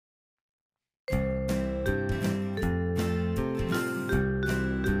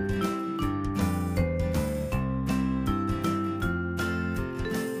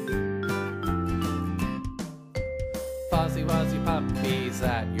Fuzzy wuzzy puppies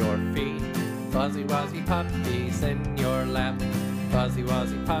at your feet. Fuzzy wuzzy puppies in your lap. Fuzzy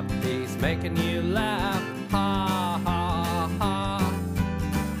wuzzy puppies making you laugh. Ha ha ha.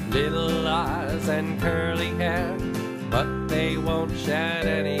 Little eyes and curly hair, but they won't shed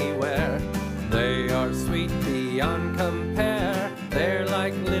anywhere. They are sweet beyond compare. They're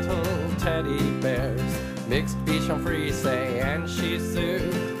like little teddy bears. Mixed Bichon Frise and Shih Tzu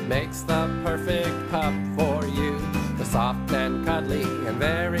makes the perfect pup for you. They're soft and cuddly and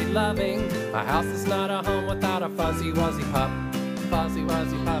very loving. A house is not a home without a fuzzy wuzzy pup. Fuzzy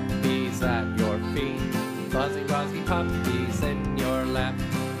wuzzy puppies at your feet. Fuzzy wuzzy puppies in your lap.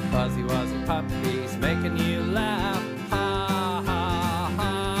 Fuzzy wuzzy puppies making you laugh. Ha ha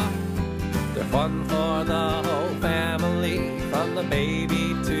ha. They're fun for the whole family, from the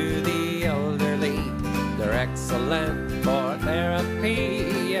baby to the elderly. They're excellent for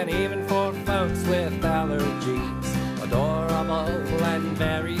therapy and even for folks with allergies. Adorable and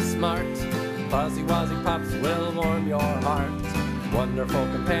very smart, fuzzy wuzzy pups will warm your heart. Wonderful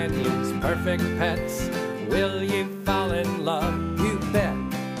companions, perfect pets. Will you fall in love? You bet.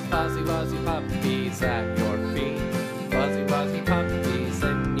 Fuzzy wuzzy puppies at your feet. Fuzzy wuzzy puppies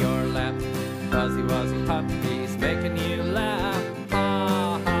in your lap. Fuzzy wuzzy puppies making you laugh.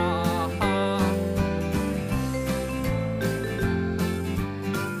 Ha ha ha.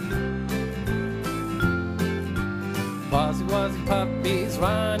 Fuzzy wuzzy puppies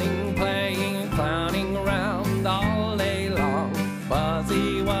running, playing, clowning around all day long.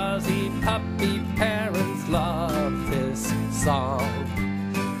 Fuzzy wuzzy puppy parents love this song.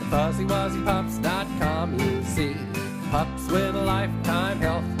 FuzzyWuzzyPups.com, you see pups with a lifetime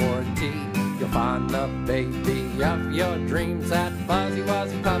health warranty. You'll find the baby of your dreams at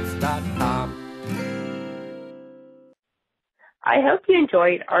FuzzyWuzzyPups.com. I hope you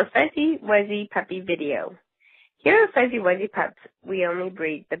enjoyed our Fuzzy Wuzzy Puppy video. Here at Fuzzy Wuzzy Pups, we only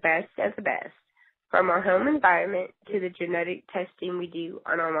breed the best of the best, from our home environment to the genetic testing we do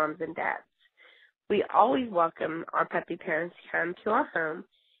on our moms and dads. We always welcome our puppy parents to come to our home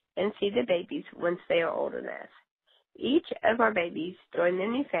and see the babies once they are old enough. Each of our babies join the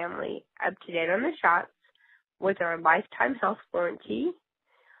new family up to date on the shots with our lifetime health warranty,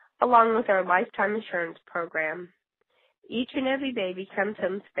 along with our lifetime insurance program. Each and every baby comes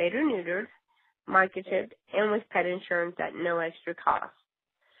home spayed or neutered, microchipped, and with pet insurance at no extra cost.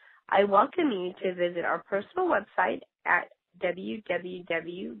 I welcome you to visit our personal website at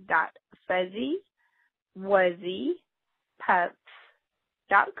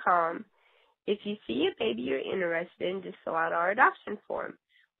www.fuzzywuzzypups.com. If you see a baby you're interested in, just fill out our adoption form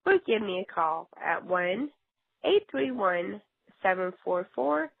or give me a call at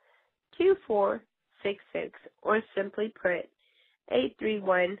 1-831-744-2466 or simply put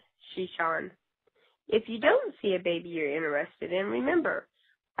 831-Zuchon. If you don't see a baby you're interested in, remember,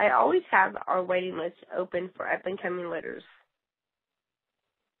 I always have our waiting list open for up-and-coming litters.